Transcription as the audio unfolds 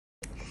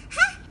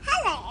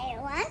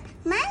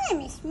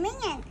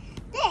meaning.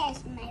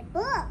 There's my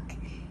book.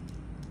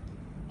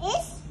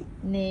 Its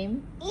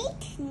Name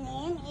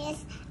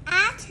is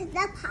At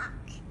the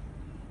Park.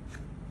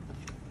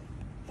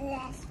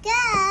 Let's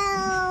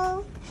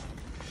go.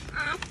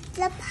 At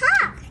the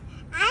park.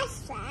 I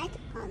sat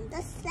on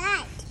the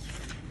slide.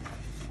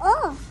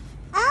 Oh,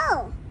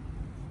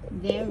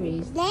 there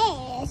is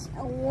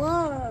a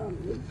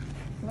worm.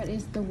 What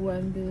is the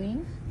worm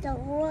doing? The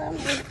worm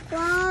is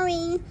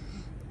crawling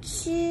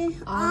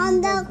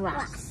on the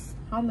grass.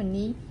 How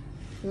many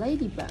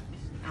ladybugs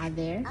are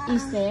there?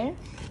 Is there?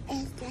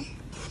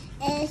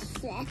 Is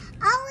there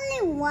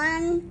only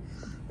one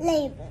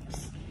ladybug?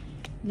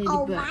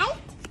 All right.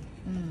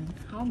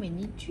 How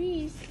many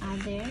trees are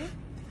there?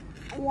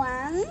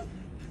 1,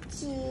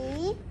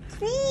 2,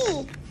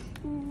 3.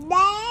 There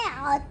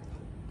are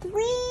 3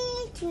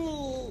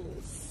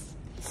 trees.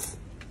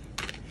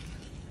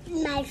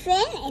 My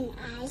friend and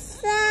I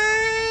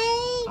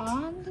sat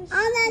On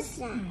the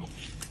side.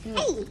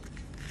 Hey.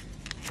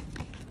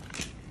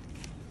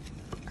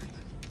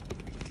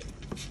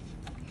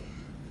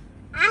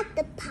 At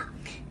the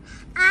park,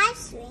 I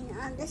swing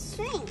on the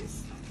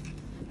strings.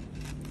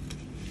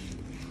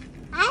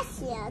 I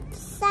see the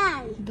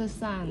sun. The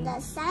sun. The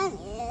sun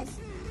is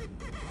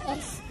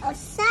a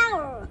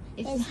sour.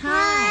 It's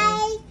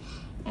high.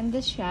 And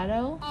the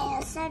shadow?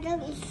 And the shadow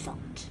is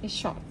short. It's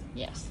short,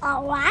 yes.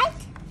 All right.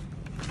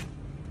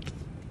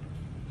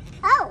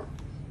 Oh.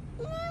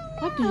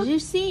 What did you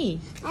see?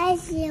 I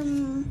see a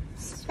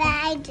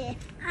spider.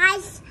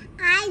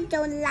 I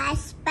don't like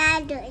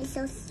spider. It's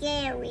so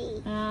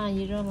scary.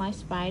 You don't like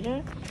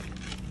spider?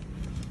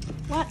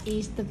 What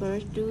is the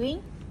bird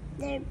doing?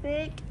 The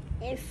bird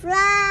is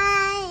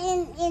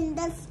flying in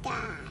the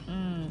sky.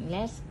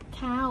 Let's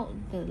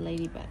count the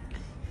ladybug.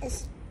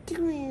 It's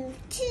 2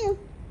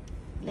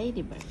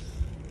 Ladybugs.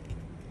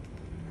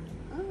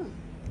 Oh.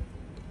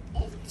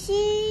 It's 2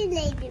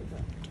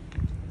 ladybugs.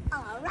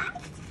 All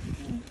right.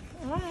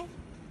 All right.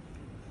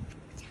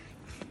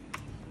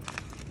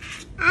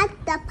 At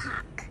the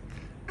park,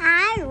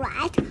 I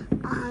ride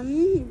on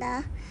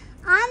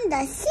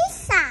the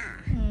seesaw.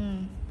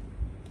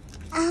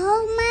 Oh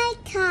my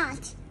God!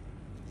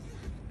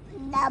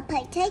 The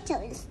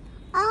potatoes.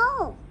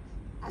 Oh,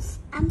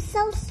 I'm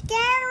so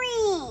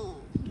scary.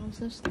 I'm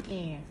so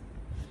scared.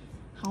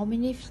 How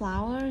many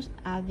flowers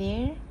are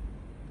there?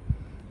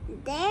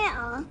 There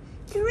are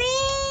 3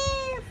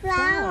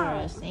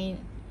 flowers. And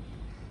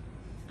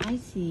I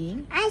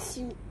see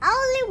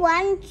only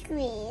 1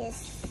 tree.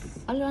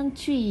 only 1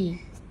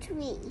 tree.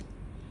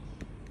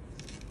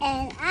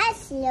 And I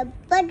see a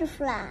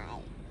butterfly.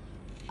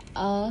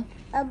 A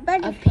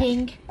butterfly.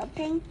 pink A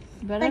pink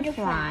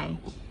butterfly.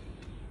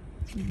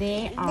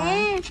 There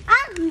are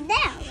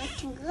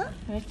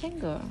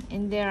rectangle.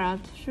 And there are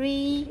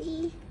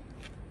 3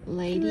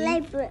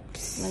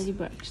 ladybugs.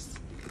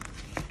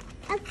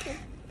 Okay.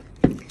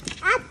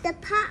 At the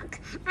park,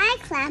 I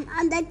climb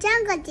on the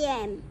jungle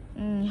gym.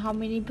 How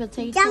many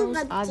potatoes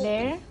are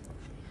there?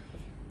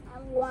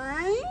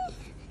 1,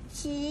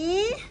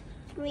 2,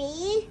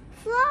 3,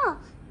 4.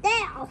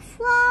 There are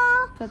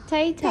 4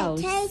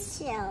 Potatoes.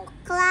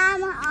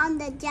 Climb on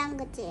the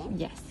jungle gym.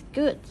 Yes,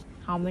 good.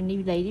 How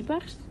many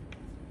ladybugs?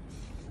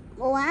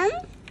 1,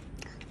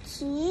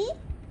 2,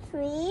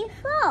 3,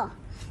 4.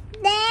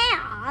 There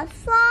are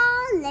 4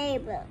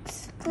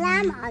 ladybugs.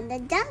 Climb on the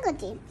jungle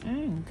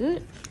gym.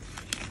 Good.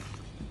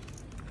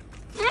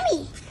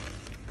 Mommy,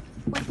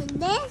 what is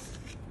this?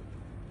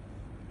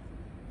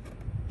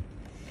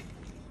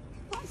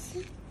 What's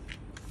it?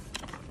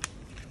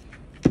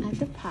 At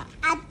the park.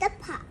 At the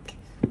park,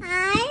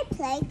 I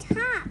play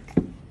tag.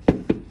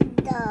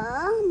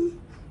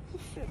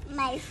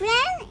 My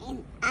friend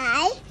and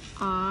I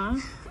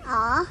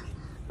are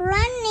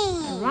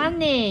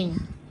running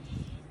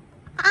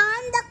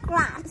on the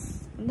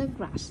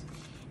grass.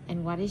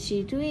 And what is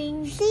she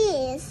doing? She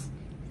is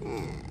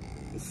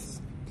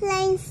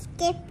playing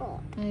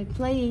skateboard.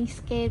 Playing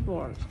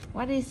skateboard.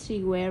 What is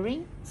she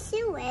wearing?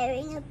 She's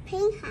wearing a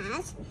pink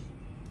hat.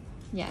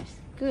 Yes,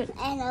 good.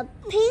 And a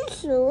pink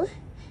shoe.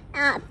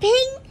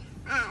 Pink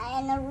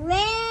and a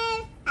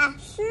red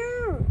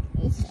shoe.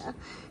 It's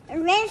a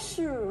red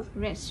shoe.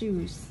 Red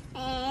shoes.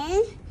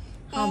 And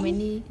how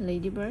many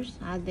ladybirds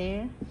are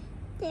there?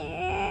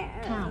 There.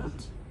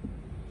 Count.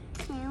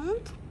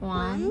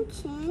 1,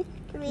 2,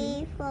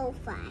 3, 4,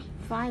 5.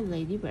 5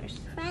 ladybirds.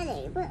 5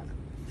 ladybugs.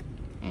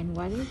 And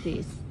what is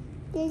this?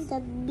 This is a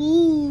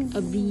bee.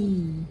 A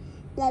bee.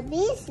 The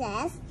bee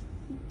says,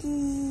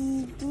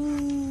 bee,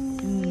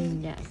 bee.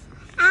 Yes.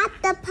 At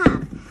the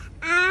park,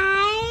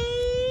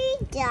 I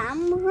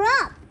jump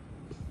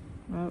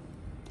rope.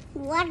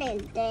 What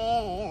is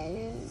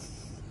this?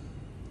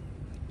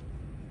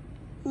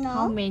 No.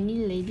 How many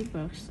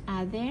ladybugs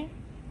are there?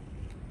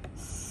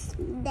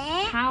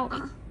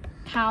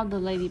 Count the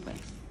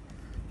ladybugs.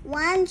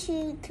 1,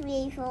 2,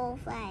 3, 4,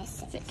 5,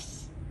 6.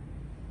 6.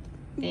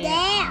 There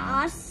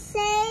are 6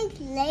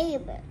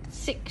 ladybugs.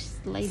 6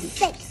 ladybugs.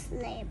 6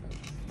 ladybugs.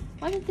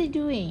 What are they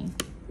doing?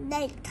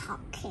 They're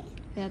talking.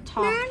 They're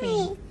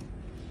talking.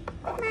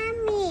 Mommy,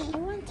 Mommy. I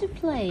want to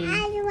play.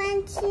 I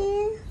want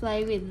to.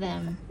 Play with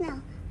them.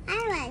 No,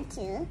 I want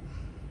to.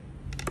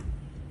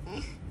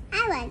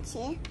 I want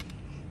to.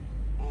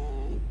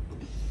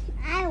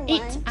 I want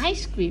Eat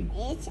ice cream.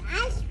 Eat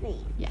ice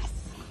cream. Yes.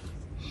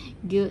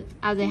 Good.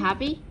 Are they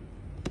happy?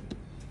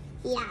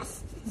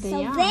 Yes. They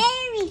so are.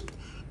 very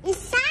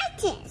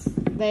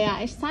excited. They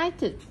are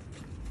excited.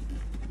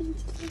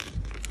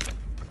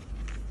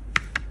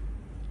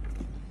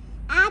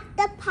 At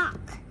the park,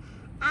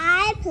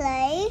 I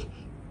play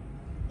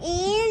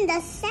in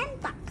the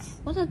sandbox.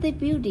 What are they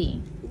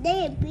building?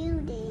 They're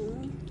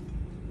building.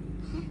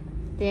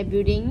 They're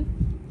building.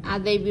 Are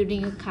they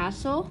building a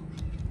castle?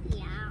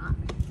 Yeah.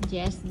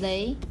 Yes,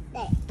 they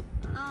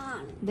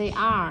are. They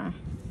are.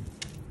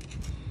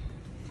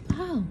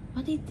 Oh,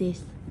 what is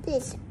this?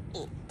 This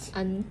it.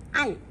 An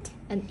Ant.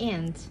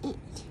 ant. It.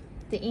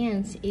 The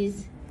ant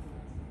is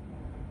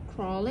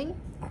crawling.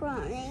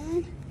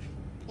 Crawling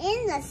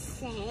in the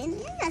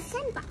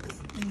sandbox.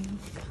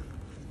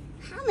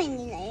 How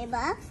many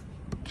ladybugs?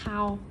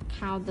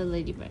 Count the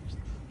ladybirds.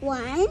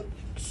 1,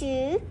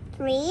 2,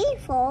 3,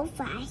 4,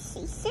 5,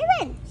 6,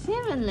 7.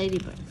 7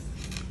 ladybirds.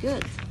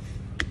 Good.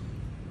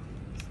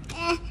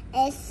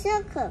 A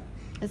circle.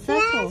 A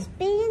circle. Let's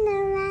spin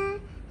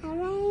around,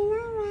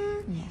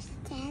 around. Yes.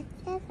 Check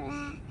the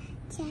grass,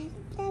 check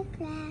the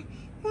grass.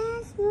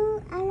 Let's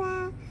move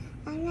around,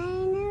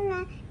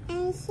 around,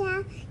 and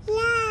shout,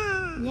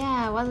 yeah.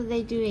 Yeah, what are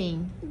they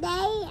doing? They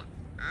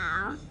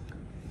are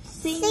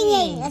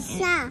Singing a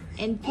song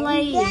and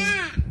playing.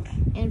 Black.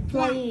 And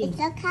playing. It's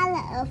the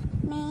color of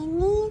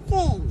many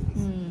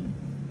things.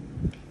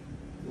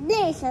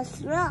 There's a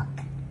frog.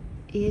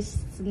 It's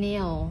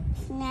snail.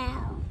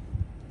 Now,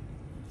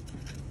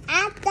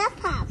 at the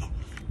park,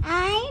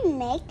 I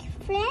make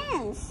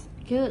friends.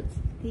 Good.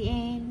 The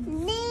end.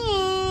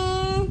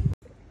 Then,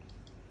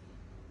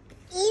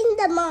 in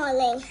the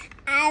morning,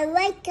 I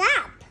wake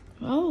up.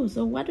 Oh,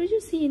 so what do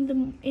you see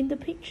in the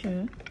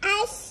picture?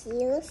 I see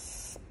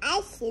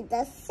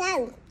the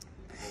sun,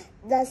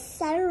 the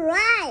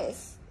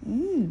sunrise.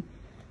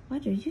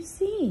 What do you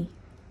see?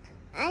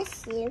 I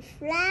see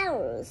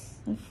flowers.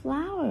 The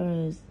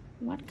flowers.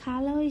 What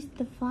color is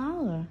the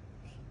flower?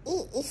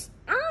 It is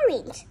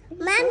orange.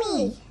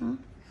 Mommy, Huh?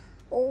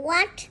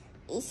 what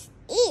is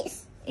it?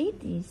 It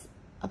is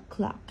a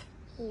clock.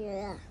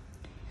 Yeah.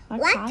 What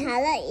What color?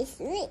 color is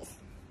this?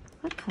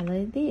 What color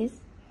is this?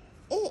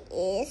 It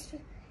is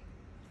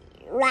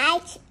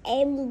white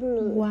and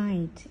blue.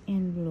 White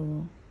and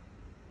blue.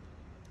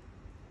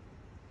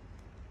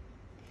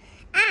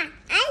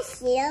 I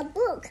see a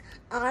book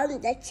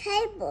on the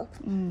table.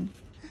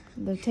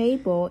 The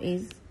table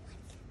is...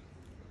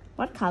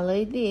 What color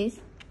is this?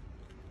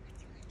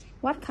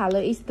 What color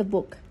is the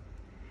book?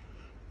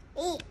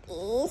 It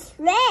is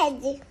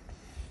red.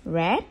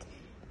 Red.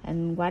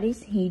 And what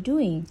is he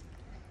doing?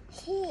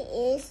 He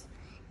is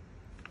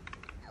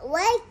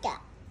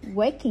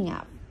waking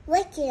up.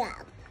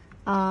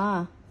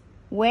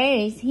 Where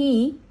is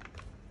he?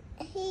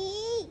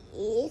 He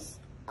is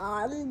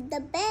on the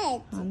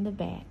bed. On the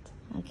bed.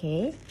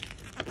 Okay.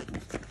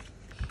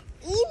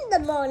 In the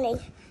morning,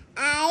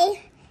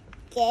 I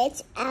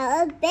get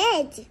out of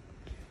bed.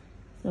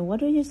 So what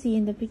do you see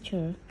in the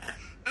picture?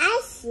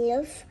 I see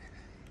a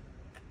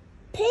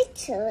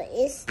picture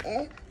is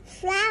the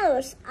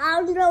flowers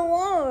on the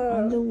wall.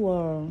 On the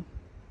wall.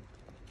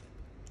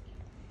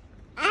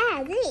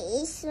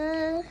 This is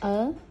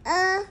A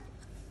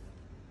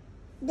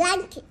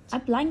blanket. A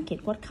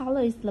blanket. What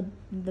color is the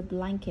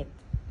blanket?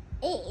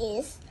 It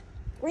is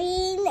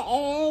green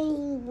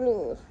and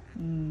blue.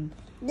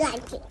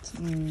 Blanket.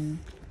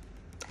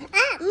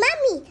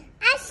 Mommy,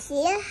 I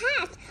see a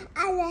hat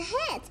on the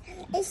head.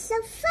 It's so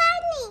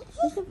funny.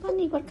 It's so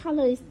funny. What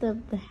color is the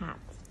hat?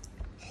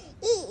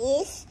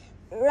 It is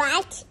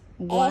white.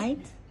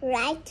 White.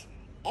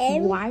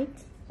 And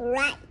White.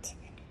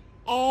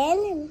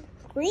 and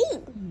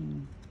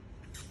green.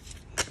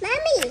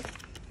 Mommy,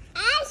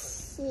 I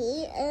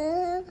see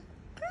a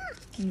clock.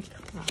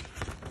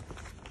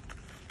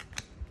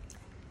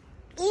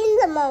 In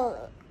the morning,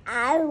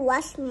 I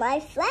wash my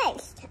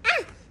face.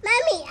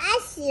 Mommy, I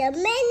see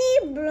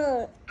many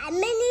balloons.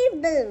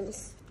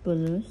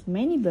 Balloons.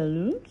 Many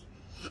balloons.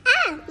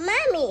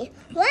 Mommy,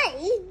 what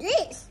is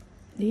this?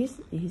 This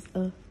is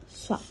a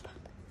shop.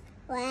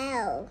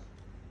 Wow.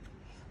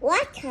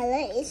 What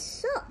color is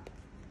soap?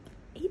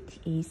 It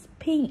is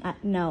pink.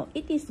 No,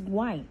 it is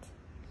white.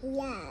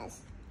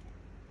 Yes.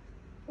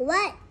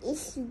 What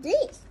is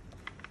this?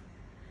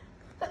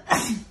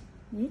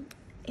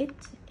 It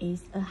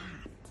is a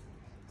hat.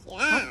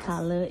 Yes. What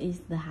color is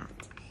the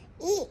hat?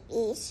 It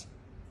is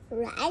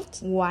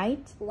White.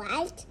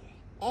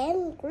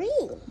 and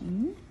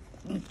green.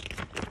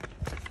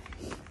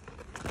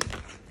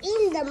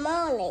 In the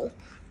morning,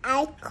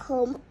 I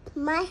comb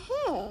my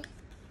hair.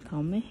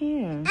 Comb my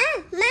hair.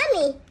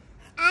 Mommy,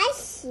 I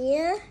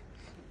see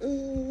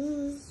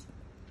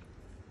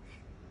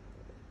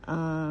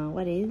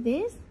What is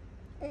this?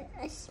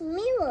 a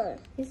mirror.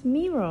 It's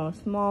mirror.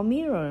 Small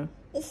mirror.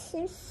 It's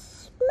so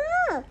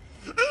small.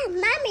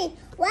 Mommy,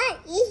 what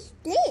is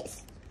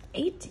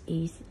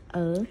is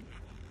a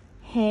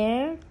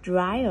hair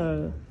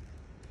dryer.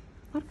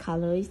 What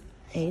color is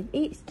it?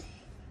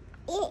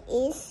 It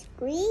is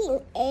green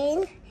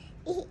and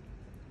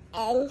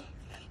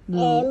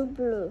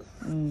blue.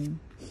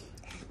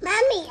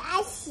 Mommy,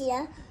 I see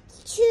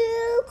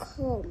two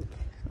combs.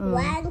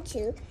 1,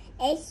 2,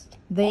 8.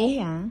 They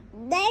are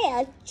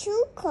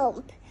two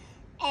combs,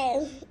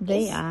 and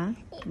they are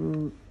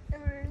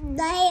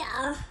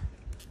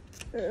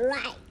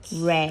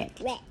red.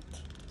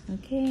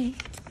 Okay.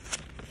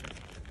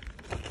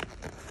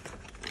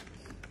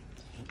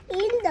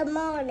 In the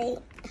morning,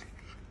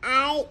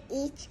 I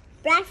eat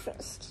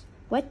breakfast.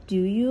 What do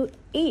you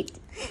eat?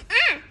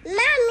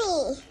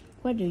 Mommy,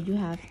 What do you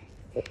have?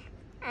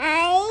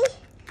 I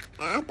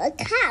have a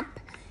cup.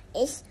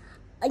 It's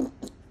an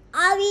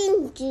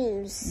orange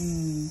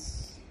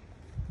juice.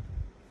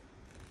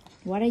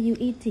 What are you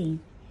eating?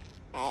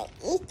 I'm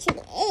eating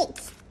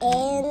eggs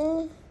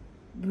and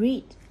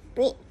Bread.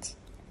 bread.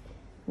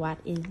 What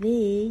is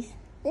this?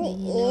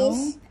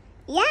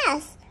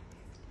 Yes,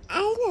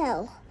 I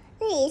know.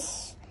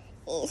 This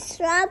is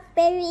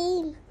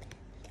strawberry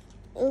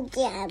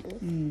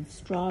jam.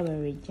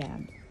 Strawberry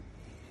jam.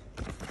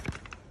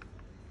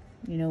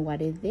 You know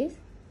what is this?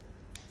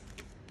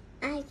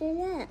 I don't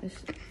know.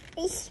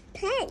 It's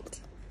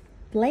plate.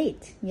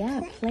 Plate.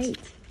 Yeah,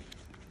 plate.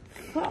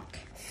 Fork.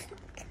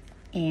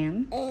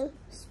 And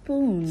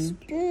spoon.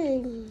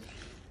 Spoon.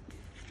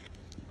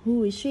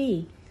 Who is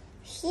she?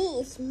 She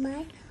is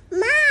my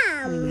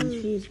mom.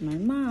 She is my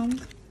mom.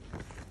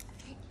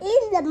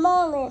 In the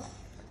morning,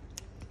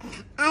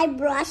 I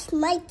brush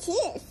my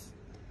teeth.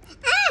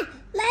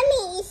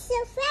 Mommy, it's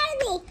so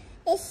funny.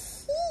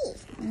 It's she.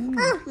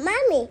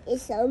 Mommy,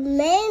 it's so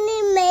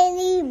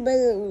many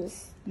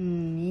balloons.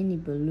 Many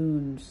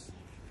balloons.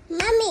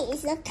 Mommy,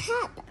 it's a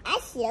cup. I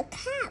see a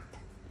cup.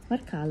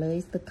 What color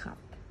is the cup?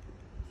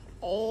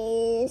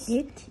 It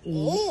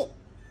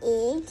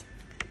is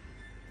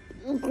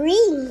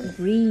green.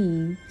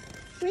 Green.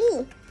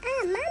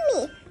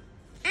 Mommy,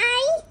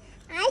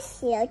 I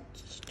see a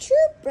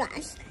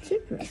toothbrush.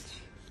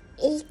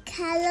 Its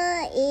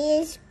color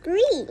is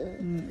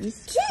green.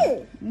 It's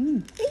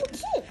Green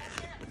too.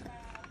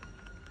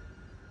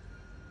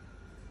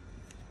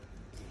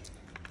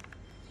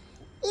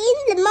 In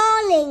the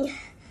morning,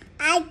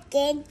 I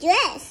get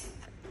dressed.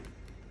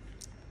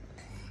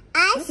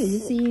 What do you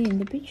see in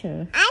the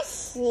picture? I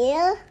see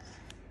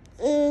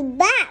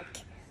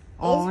back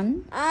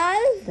On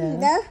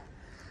the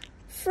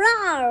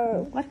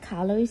floor. What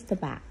color is the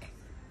back?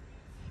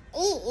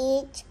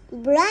 It is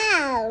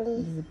brown.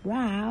 It's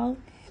brown.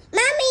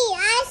 Mommy,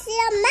 I see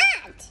a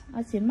mat.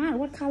 I see mat.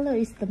 What color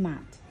is the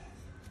mat?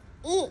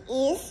 It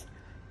is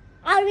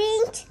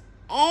orange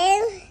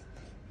and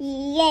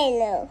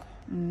yellow.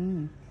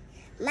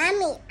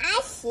 Mommy,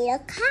 I see a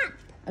cup.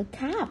 A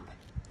cup.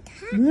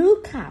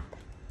 Blue cup.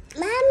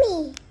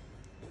 Mommy,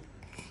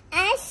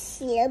 I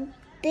see a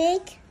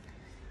big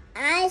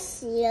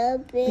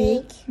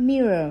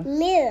mirror.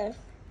 mirror.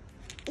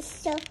 It's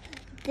so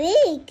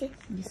big.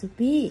 It's a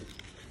big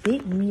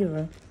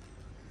mirror.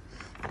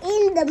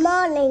 In the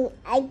morning,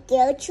 I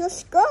go to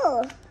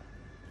school.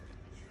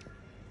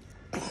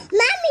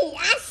 Mommy,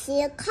 I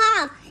see a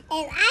car,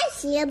 and I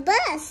see a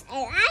bus,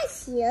 and I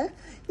see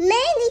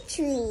many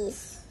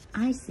trees.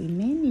 I see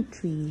many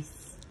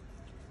trees.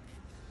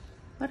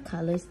 What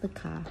color is the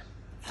car?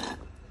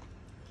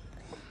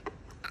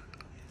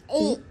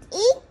 It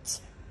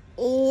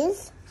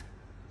is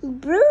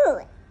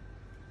blue.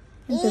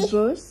 The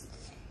bus?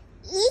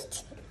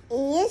 It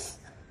is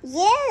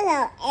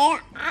yellow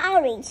and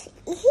orange.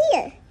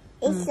 Here,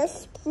 it's so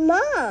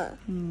small.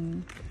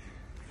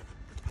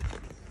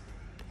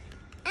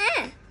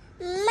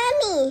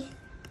 Mommy,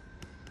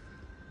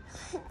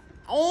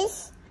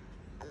 it's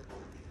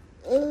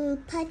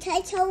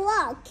potato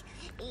walk.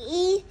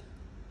 It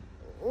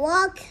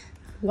walks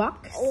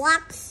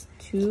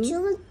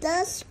to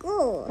the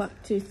school.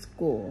 Walk to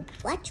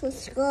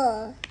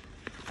school.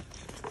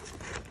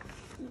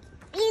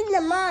 In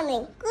the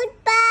morning.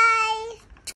 Goodbye.